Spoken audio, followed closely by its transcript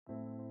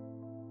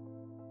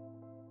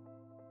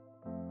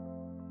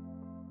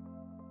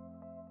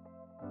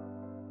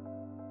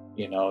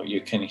You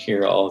can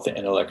hear all the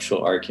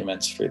intellectual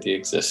arguments for the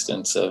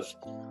existence of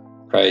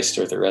Christ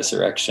or the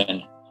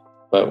resurrection,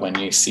 but when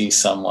you see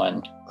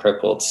someone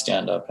crippled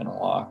stand up and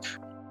walk,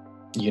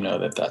 you know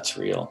that that's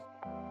real.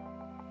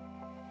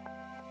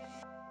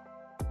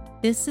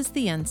 This is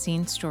The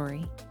Unseen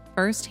Story,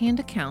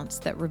 first-hand accounts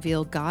that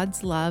reveal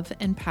God's love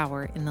and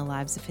power in the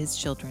lives of His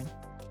children.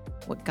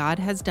 What God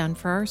has done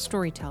for our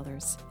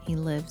storytellers, He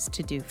lives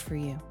to do for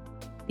you.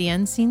 The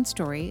Unseen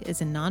Story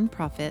is a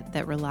nonprofit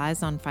that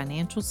relies on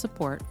financial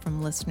support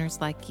from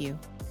listeners like you.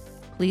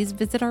 Please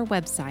visit our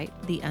website,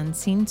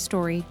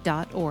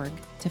 theunseenstory.org,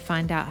 to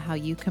find out how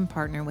you can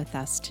partner with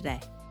us today.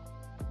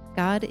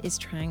 God is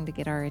trying to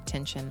get our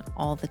attention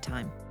all the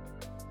time.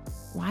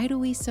 Why do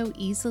we so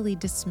easily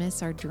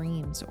dismiss our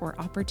dreams or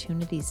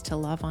opportunities to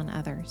love on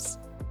others?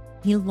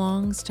 He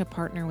longs to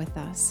partner with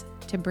us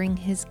to bring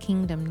His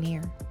kingdom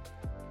near.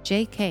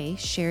 J.K.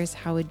 shares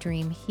how a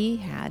dream he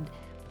had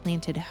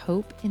planted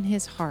hope in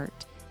his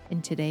heart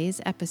in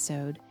today's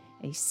episode,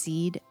 A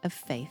Seed of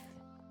Faith.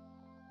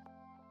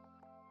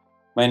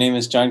 My name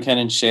is John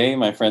Cannon Shea.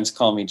 My friends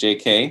call me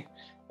J.K.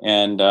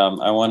 And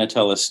I want to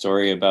tell a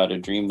story about a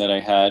dream that I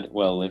had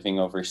while living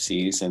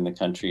overseas in the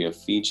country of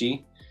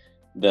Fiji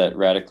that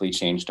radically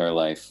changed our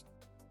life.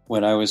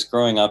 When I was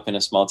growing up in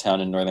a small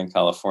town in Northern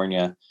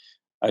California,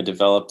 I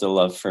developed a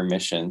love for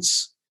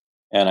missions,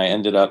 and I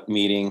ended up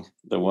meeting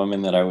the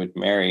woman that I would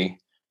marry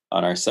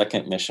on our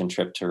second mission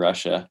trip to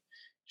Russia.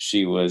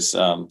 She was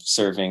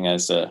serving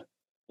as an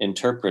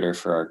interpreter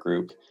for our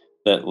group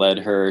that led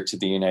her to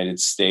the United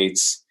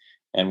States,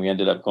 and we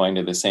ended up going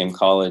to the same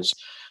college.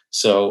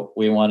 So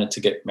we wanted to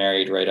get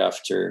married right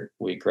after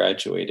we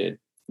graduated,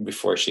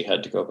 before she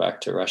had to go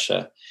back to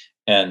Russia.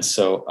 And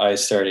so I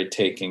started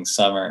taking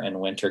summer and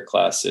winter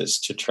classes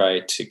to try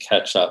to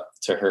catch up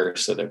to her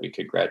so that we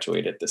could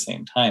graduate at the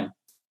same time.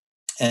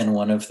 And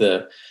one of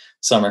the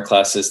summer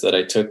classes that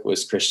I took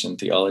was Christian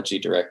theology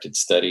directed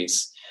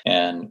studies.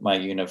 And my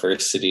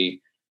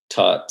university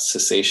taught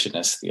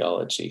cessationist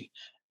theology.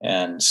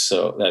 And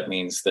so that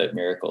means that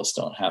miracles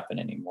don't happen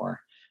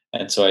anymore.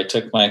 And so I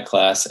took my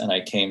class and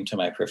I came to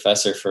my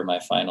professor for my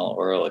final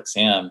oral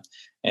exam,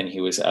 and he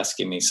was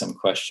asking me some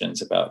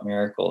questions about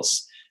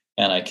miracles.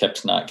 And I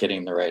kept not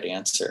getting the right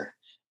answer.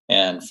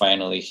 And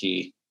finally,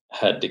 he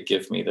had to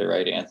give me the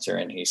right answer.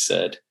 And he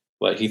said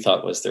what he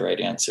thought was the right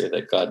answer,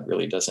 that God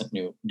really doesn't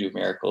do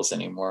miracles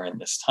anymore in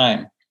this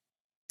time.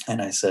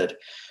 And I said,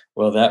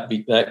 well,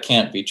 that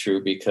can't be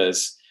true,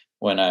 because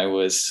when I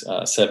was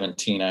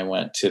 17, I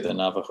went to the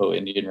Navajo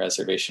Indian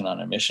Reservation on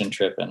a mission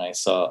trip, and I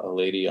saw a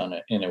lady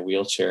in a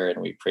wheelchair,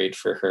 and we prayed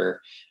for her,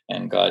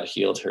 and God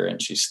healed her,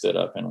 and she stood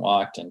up and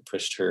walked and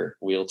pushed her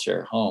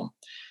wheelchair home.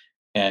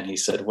 And he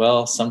said,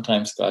 well,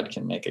 sometimes God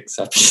can make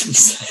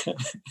exceptions.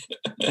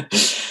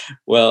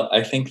 Well,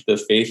 I think the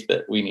faith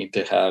that we need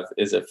to have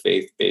is a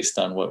faith based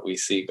on what we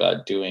see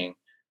God doing,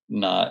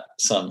 not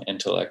some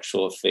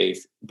intellectual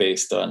faith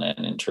based on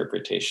an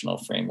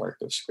interpretational framework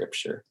of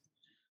Scripture.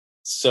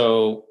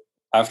 So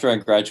after I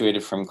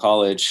graduated from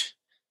college,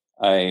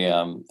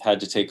 I had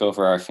to take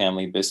over our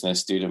family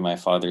business due to my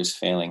father's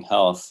failing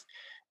health.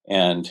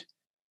 And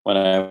when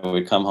I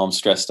would come home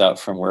stressed out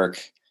from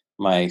work,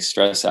 my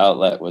stress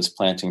outlet was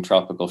planting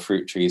tropical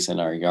fruit trees in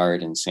our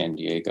yard in San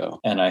Diego.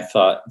 And I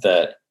thought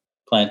that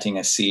planting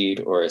a seed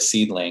or a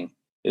seedling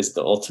is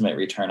the ultimate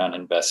return on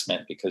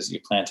investment, because you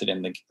plant it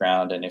in the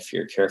ground, and if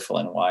you're careful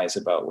and wise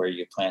about where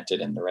you plant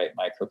it in the right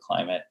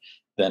microclimate,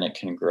 then it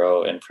can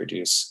grow and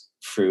produce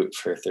fruit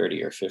for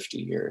 30 or 50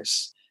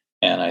 years.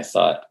 And I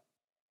thought,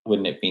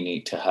 wouldn't it be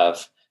neat to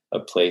have a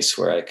place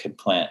where I could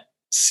plant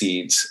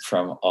seeds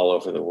from all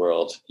over the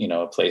world,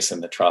 a place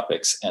in the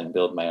tropics, and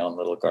build my own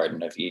little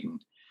Garden of Eden.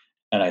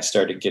 And I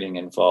started getting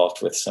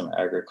involved with some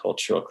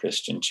agricultural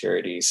Christian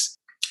charities.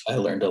 I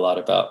learned a lot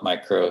about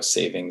micro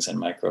savings and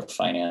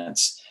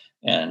microfinance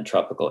and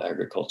tropical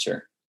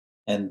agriculture.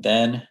 And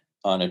then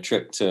on a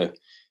trip to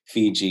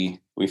Fiji,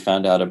 we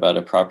found out about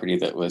a property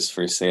that was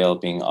for sale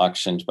being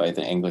auctioned by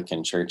the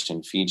Anglican Church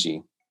in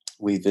Fiji.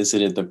 We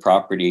visited the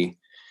property,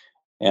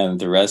 and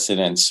the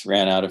residents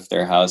ran out of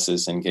their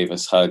houses and gave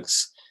us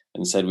hugs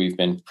and said, we've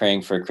been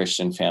praying for a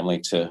Christian family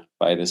to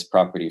buy this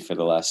property for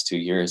the last 2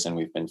 years, and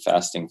we've been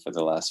fasting for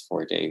the last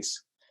 4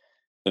 days.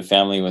 The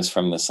family was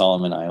from the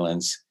Solomon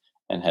Islands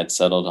and had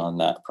settled on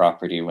that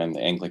property when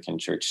the Anglican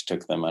Church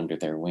took them under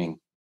their wing.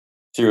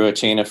 Through a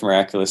chain of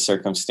miraculous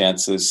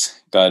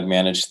circumstances, God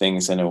managed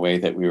things in a way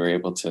that we were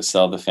able to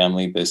sell the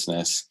family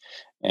business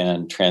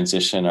and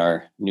transition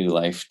our new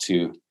life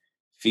to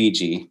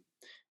Fiji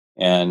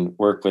and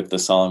work with the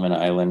Solomon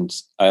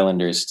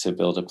Islanders to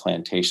build a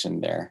plantation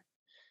there.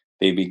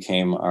 They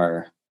became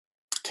our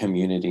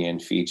community in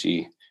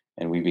Fiji,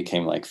 and we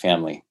became like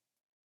family.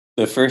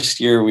 The first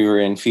year we were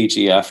in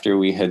Fiji, after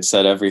we had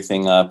set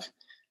everything up,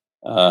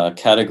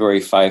 Category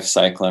 5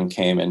 cyclone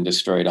came and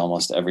destroyed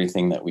almost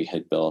everything that we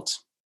had built.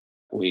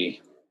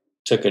 We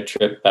took a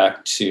trip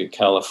back to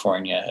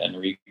California and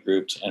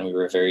regrouped, and we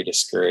were very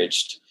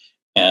discouraged,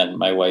 and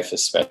my wife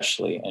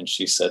especially. And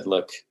she said,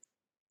 look,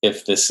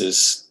 if this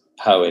is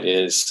how it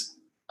is,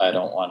 I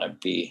don't want to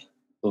be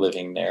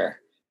living there.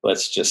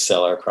 Let's just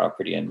sell our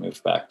property and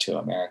move back to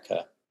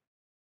America.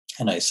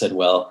 And I said,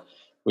 well,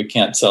 we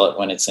can't sell it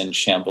when it's in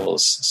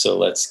shambles. So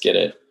let's get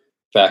it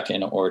back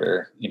in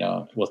order.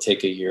 We'll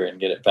take a year and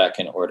get it back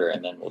in order.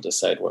 And then we'll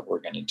decide what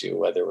we're going to do,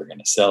 whether we're going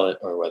to sell it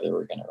or whether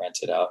we're going to rent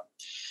it out.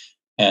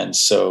 And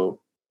so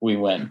we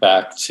went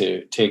back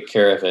to take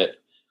care of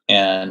it.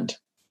 And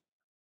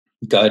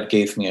God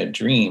gave me a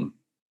dream.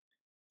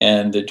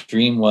 And the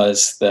dream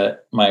was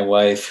that my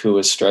wife, who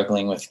was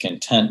struggling with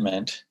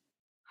contentment,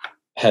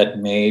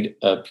 had made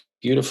a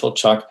beautiful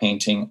chalk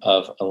painting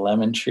of a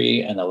lemon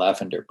tree and a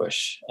lavender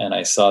bush. And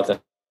I saw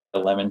the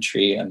lemon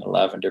tree and the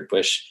lavender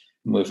bush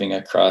moving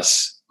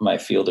across my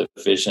field of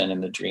vision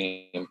in the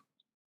dream.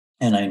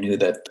 And I knew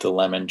that the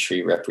lemon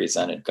tree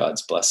represented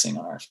God's blessing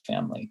on our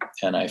family.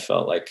 And I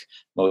felt like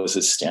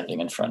Moses standing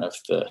in front of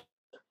the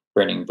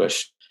burning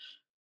bush.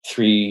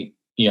 3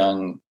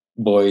 young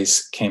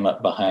boys came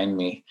up behind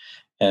me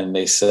and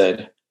they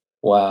said,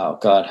 wow,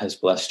 God has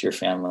blessed your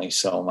family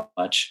so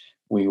much.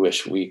 We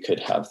wish we could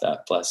have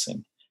that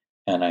blessing.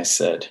 And I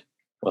said,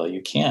 well,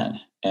 you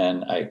can.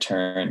 And I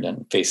turned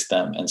and faced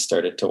them and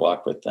started to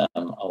walk with them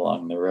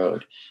along the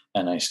road.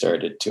 And I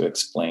started to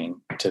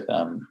explain to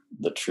them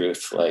the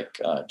truth, like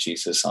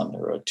Jesus on the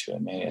road to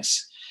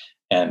Emmaus.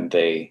 And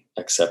they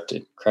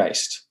accepted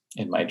Christ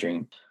in my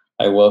dream.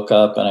 I woke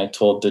up and I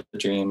told the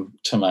dream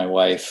to my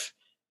wife.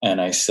 And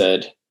I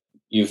said,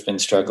 you've been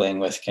struggling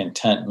with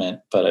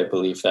contentment, but I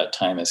believe that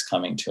time is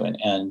coming to an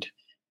end,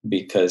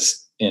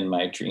 because in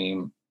my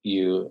dream,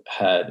 you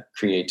had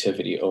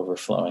creativity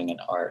overflowing in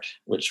art,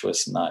 which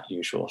was not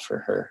usual for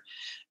her.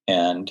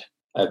 And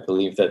I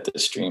believe that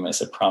this dream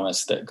is a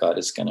promise that God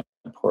is going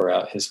to pour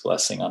out his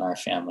blessing on our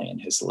family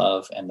and his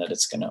love, and that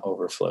it's going to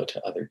overflow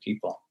to other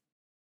people.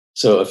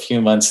 So a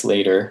few months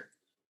later,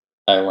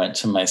 I went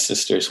to my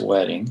sister's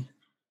wedding,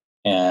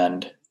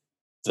 and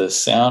the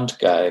sound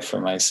guy for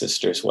my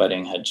sister's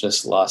wedding had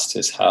just lost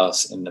his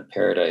house in the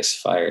Paradise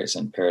fires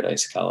in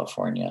Paradise,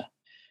 California.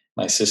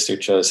 My sister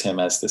chose him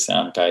as the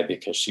sound guy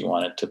because she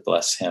wanted to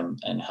bless him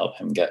and help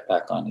him get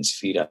back on his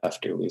feet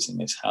after losing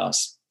his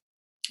house.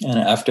 And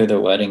after the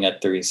wedding,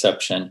 at the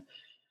reception,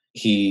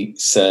 he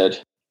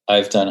said,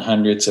 I've done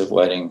hundreds of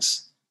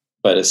weddings,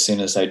 but as soon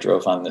as I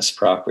drove on this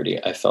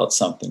property, I felt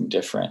something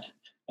different.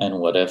 And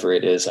whatever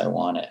it is, I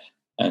want it.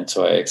 And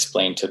so I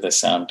explained to the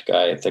sound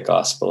guy the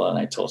gospel, and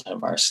I told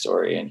him our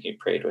story, and he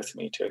prayed with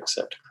me to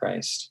accept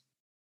Christ.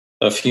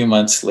 A few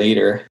months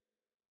later,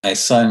 my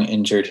son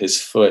injured his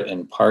foot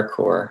in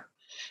parkour,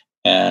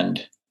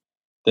 and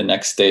the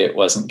next day it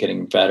wasn't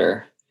getting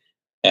better.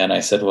 And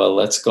I said, well,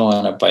 let's go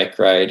on a bike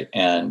ride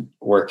and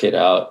work it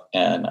out,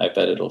 and I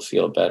bet it'll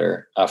feel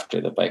better after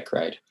the bike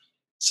ride.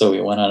 So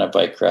we went on a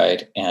bike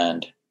ride,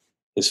 and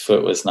his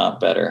foot was not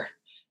better.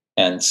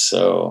 And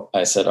so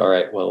I said, all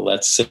right, well,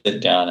 let's sit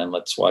down and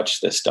let's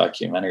watch this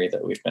documentary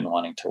that we've been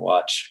wanting to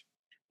watch.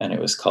 And it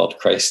was called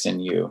Christ in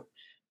You,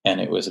 and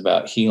it was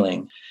about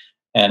healing.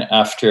 And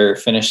after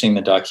finishing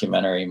the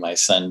documentary, my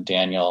son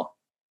Daniel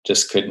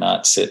just could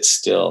not sit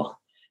still.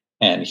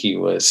 And he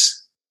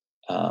was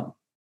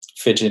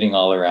fidgeting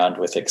all around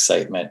with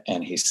excitement.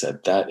 And he said,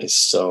 that is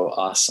so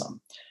awesome.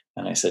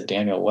 And I said,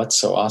 Daniel, what's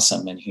so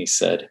awesome? And he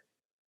said,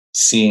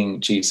 seeing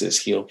Jesus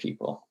heal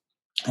people.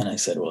 And I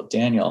said, well,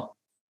 Daniel,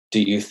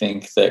 do you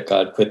think that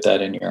God put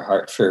that in your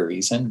heart for a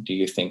reason? Do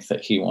you think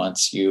that he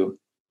wants you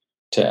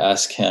to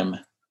ask him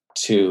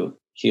to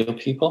heal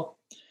people?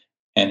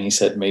 And he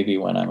said, maybe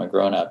when I'm a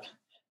grown-up.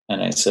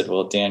 And I said,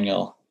 well,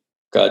 Daniel,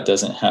 God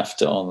doesn't have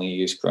to only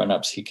use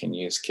grown-ups. He can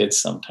use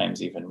kids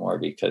sometimes even more,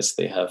 because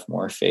they have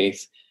more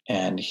faith.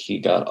 And he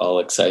got all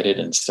excited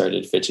and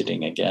started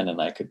fidgeting again.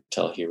 And I could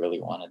tell he really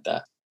wanted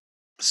that.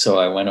 So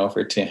I went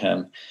over to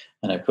him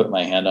and I put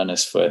my hand on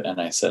his foot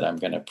and I said, I'm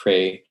going to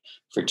pray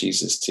for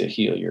Jesus to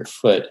heal your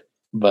foot,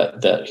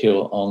 but that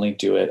he'll only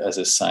do it as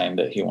a sign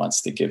that he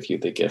wants to give you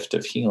the gift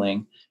of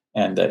healing,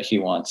 and that he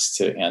wants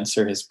to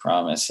answer his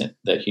promise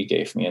that he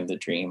gave me in the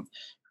dream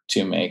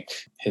to make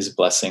his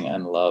blessing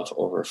and love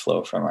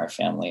overflow from our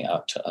family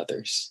out to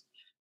others.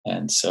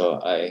 And so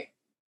I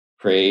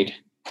prayed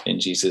in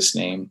Jesus'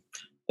 name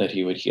that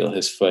he would heal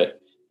his foot,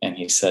 and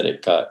he said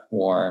it got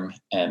warm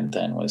and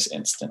then was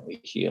instantly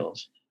healed.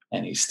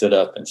 And he stood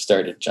up and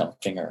started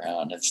jumping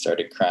around and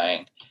started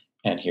crying.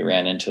 And he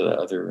ran into the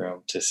other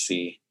room to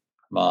see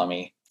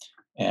mommy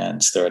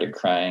and started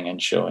crying and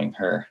showing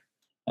her.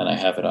 And I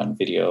have it on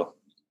video.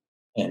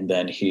 And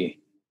then he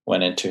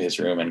went into his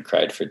room and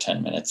cried for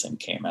 10 minutes and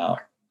came out.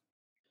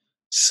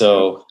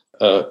 So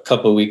a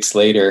couple of weeks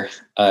later,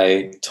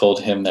 I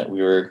told him that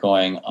we were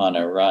going on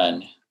a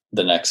run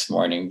the next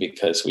morning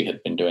because we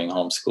had been doing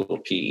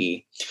homeschool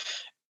PE.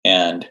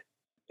 And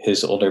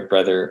his older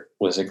brother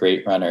was a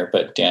great runner,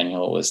 but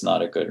Daniel was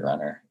not a good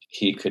runner.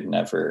 He could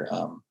never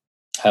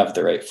have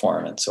the right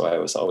form. And so I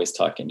was always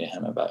talking to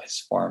him about his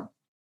form.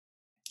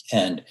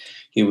 And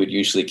he would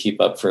usually keep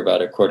up for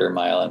about a quarter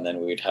mile, and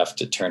then we'd have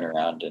to turn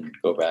around and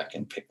go back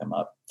and pick him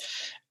up.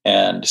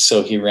 And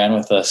so he ran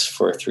with us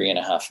for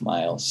 3.5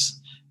 miles.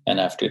 And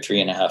after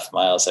 3.5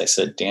 miles, I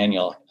said,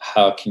 Daniel,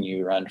 how can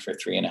you run for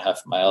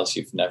 3.5 miles?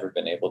 You've never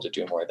been able to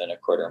do more than a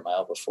quarter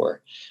mile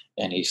before.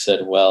 And he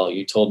said, well,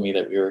 you told me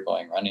that we were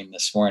going running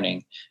this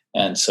morning.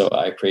 And so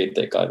I prayed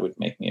that God would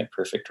make me a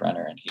perfect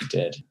runner, and he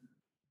did.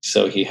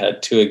 So he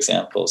had two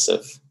examples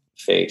of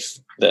faith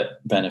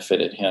that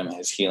benefited him,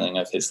 his healing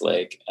of his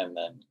leg, and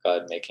then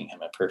God making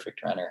him a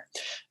perfect runner.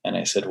 And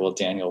I said, well,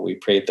 Daniel, we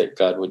prayed that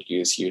God would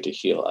use you to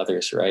heal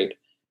others, right?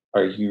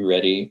 Are you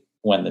ready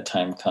when the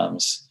time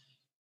comes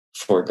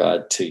for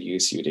God to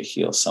use you to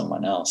heal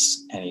someone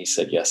else? And he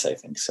said, yes, I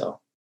think so.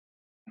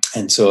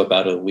 And so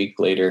about a week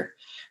later,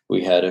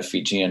 we had a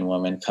Fijian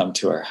woman come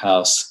to our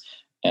house,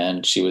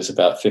 and she was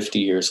about 50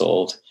 years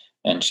old,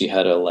 and she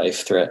had a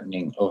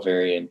life-threatening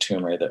ovarian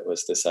tumor that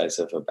was the size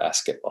of a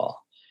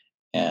basketball.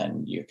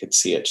 And you could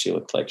see it. She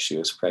looked like she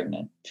was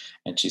pregnant.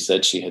 And she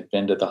said she had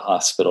been to the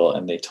hospital,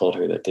 and they told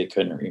her that they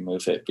couldn't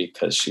remove it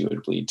because she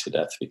would bleed to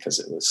death because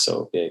it was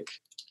so big.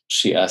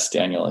 She asked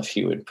Daniel if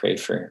he would pray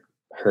for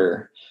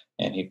her,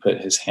 and he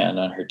put his hand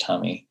on her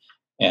tummy,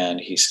 and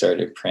he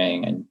started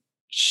praying. And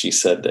she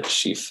said that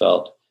she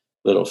felt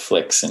little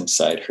flicks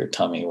inside her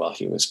tummy while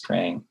he was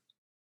praying.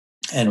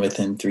 And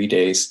within 3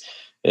 days,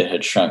 it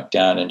had shrunk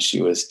down, and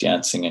she was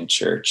dancing in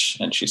church.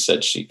 And she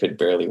said she could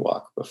barely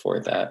walk before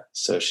that.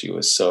 So she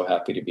was so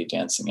happy to be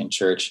dancing in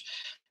church.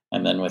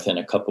 And then within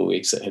a couple of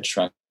weeks, it had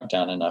shrunk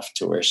down enough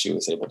to where she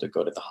was able to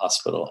go to the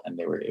hospital, and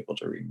they were able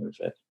to remove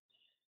it.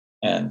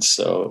 And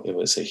so it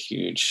was a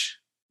huge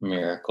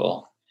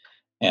miracle.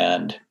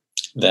 And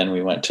then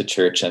we went to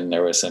church, and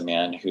there was a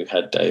man who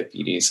had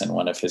diabetes, and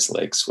one of his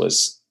legs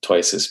was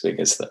twice as big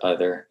as the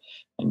other.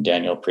 And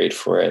Daniel prayed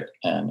for it,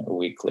 and a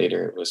week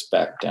later it was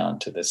back down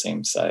to the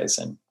same size,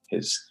 and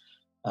his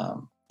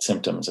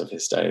symptoms of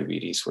his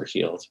diabetes were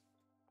healed.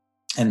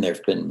 And there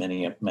have been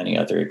many, many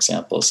other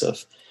examples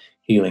of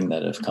healing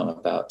that have come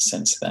about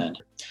since then.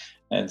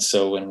 And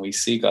so when we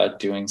see God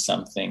doing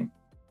something,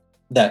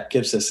 that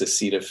gives us a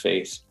seed of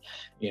faith.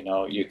 You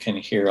know, you can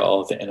hear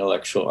all the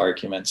intellectual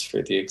arguments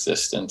for the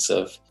existence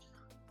of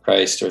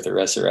Christ or the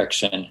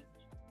resurrection,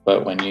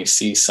 but when you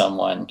see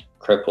someone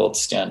crippled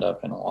stand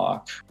up and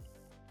walk,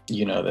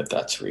 you know that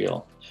that's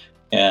real.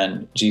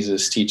 And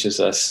Jesus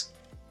teaches us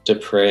to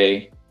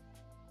pray,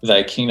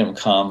 thy kingdom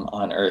come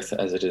on earth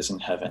as it is in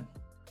heaven.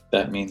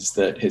 That means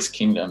that his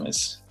kingdom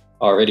is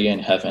already in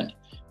heaven,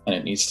 and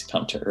it needs to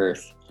come to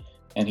earth.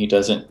 And he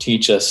doesn't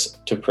teach us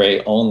to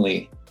pray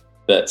only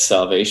that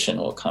salvation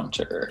will come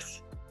to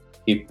earth.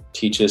 He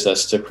teaches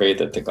us to pray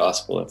that the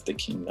gospel of the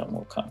kingdom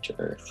will come to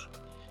earth.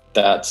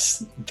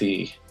 That's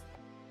the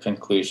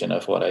conclusion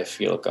of what I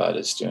feel God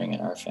is doing in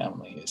our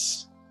family,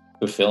 is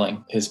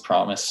fulfilling his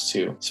promise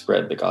to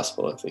spread the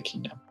gospel of the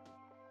kingdom.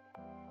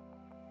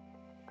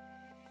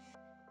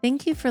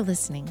 Thank you for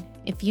listening.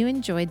 If you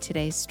enjoyed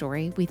today's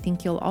story, we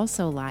think you'll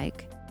also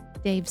like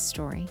Dave's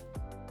story,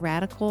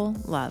 Radical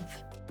Love,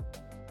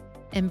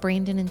 and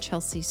Brandon and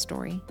Chelsea's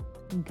story,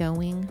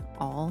 Going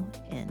All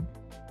In.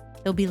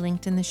 They'll be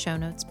linked in the show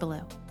notes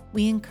below.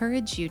 We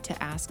encourage you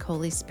to ask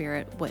Holy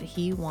Spirit what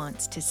he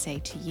wants to say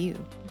to you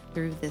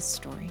through this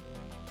story.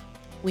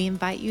 We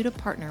invite you to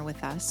partner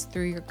with us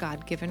through your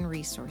God-given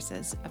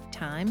resources of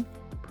time,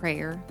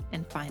 prayer,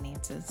 and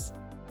finances.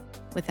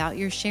 Without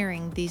your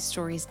sharing, these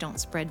stories don't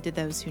spread to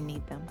those who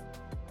need them.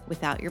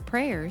 Without your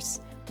prayers,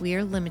 we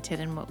are limited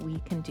in what we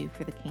can do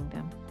for the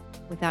kingdom.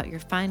 Without your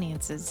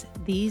finances,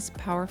 these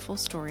powerful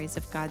stories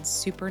of God's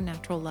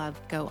supernatural love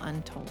go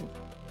untold.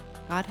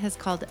 God has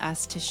called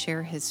us to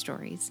share his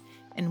stories,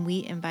 and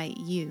we invite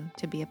you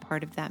to be a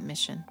part of that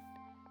mission.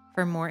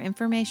 For more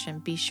information,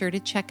 be sure to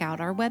check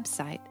out our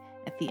website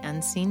at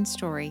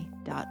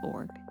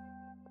theunseenstory.org.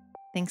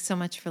 Thanks so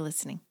much for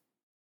listening.